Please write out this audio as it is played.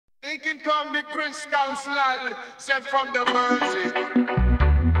They can call me Chris Counselor, sent from the Mersey.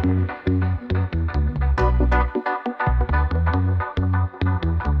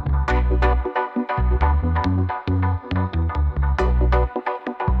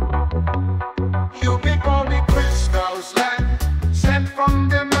 You can call me Chris Counselor, sent from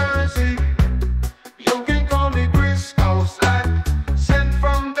the Mersey. You can call me Chris Counselor, sent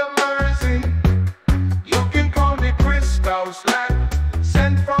from the Mersey. You can call me Chris Counselor,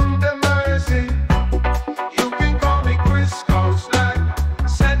 sent from the Mersey. You can call me Chris Counselor,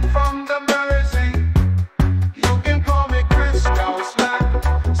 sent from the Mersey. You can call me Chris Counselor,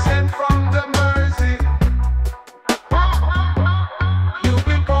 sent from the Mersey. You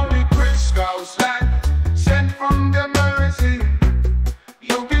can call me Chris Counselor, sent from the Mersey.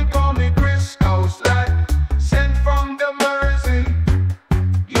 You can call me Chris Counselor, sent from the Mersey.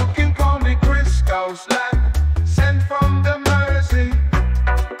 You can call me Chris Counselor, sent from the Mersey.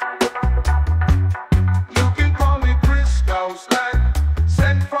 You can call me Chris Counselor,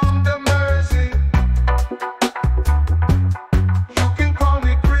 sent from the Mersey. You can call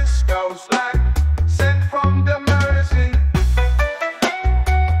me Chris Counselor, sent from the Mersey. You can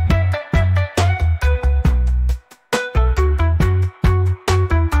call me Chris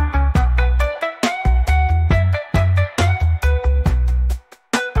Counselor,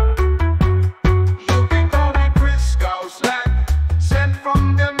 sent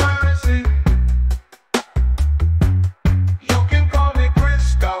from the Mersey. You can call me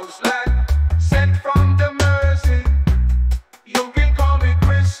Chris Counselor, sent from the Mersey. You can call me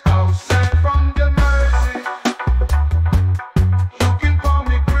Chris Counselor, from the Mersey. You can call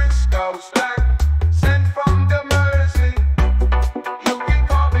me Chris Counselor, sent from the Mersey. You can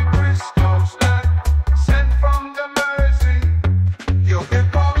call me Chris Counselor, sent from the Mersey.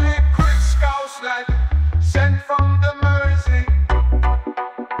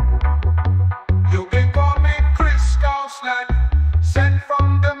 You can call me Chris Counselor, sent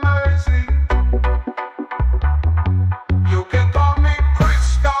from the Mersey. You can call me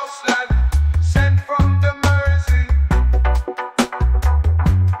Chris Counselor, sent from the Mersey.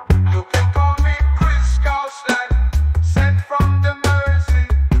 You can call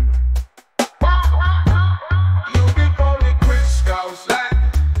me Chris Counselor,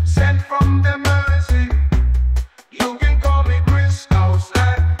 sent from the Mersey. You can call me Chris Counselor,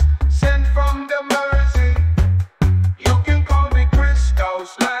 sent from the Mersey. You can call me Chris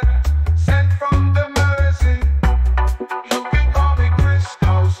Counselor, sent from the Mersey. You can call me Chris Counselor, sent from the Mersey. You can call me Chris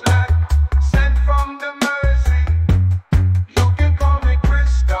Counselor, sent from the Mersey. You can call me Chris Counselor, sent from the Mersey. You can call me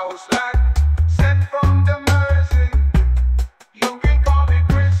Chris Counselor, sent from the Mersey. You can call me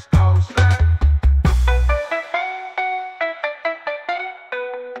Chris Counselor.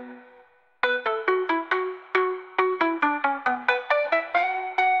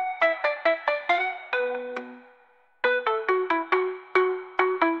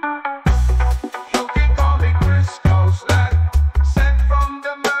 You can call me Chris Counselor, sent from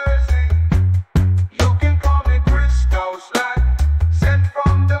the Mersey. You can call me Chris Counselor, sent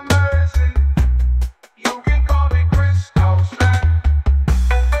from the Mersey. You can call me Chris Counselor.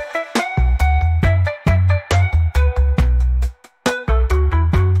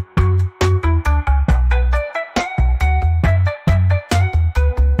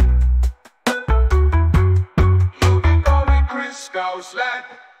 You can call me Chris Counselor,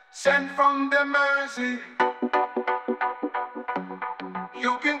 sent from the Mersey.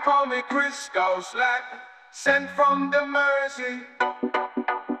 You can call me Chris Counselor, sent from the Mersey.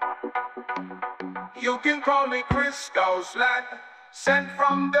 You can call me Chris Counselor, sent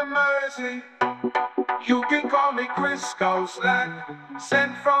from the Mersey. You can call me Chris Counselor,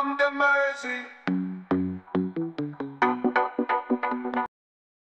 sent from the Mersey.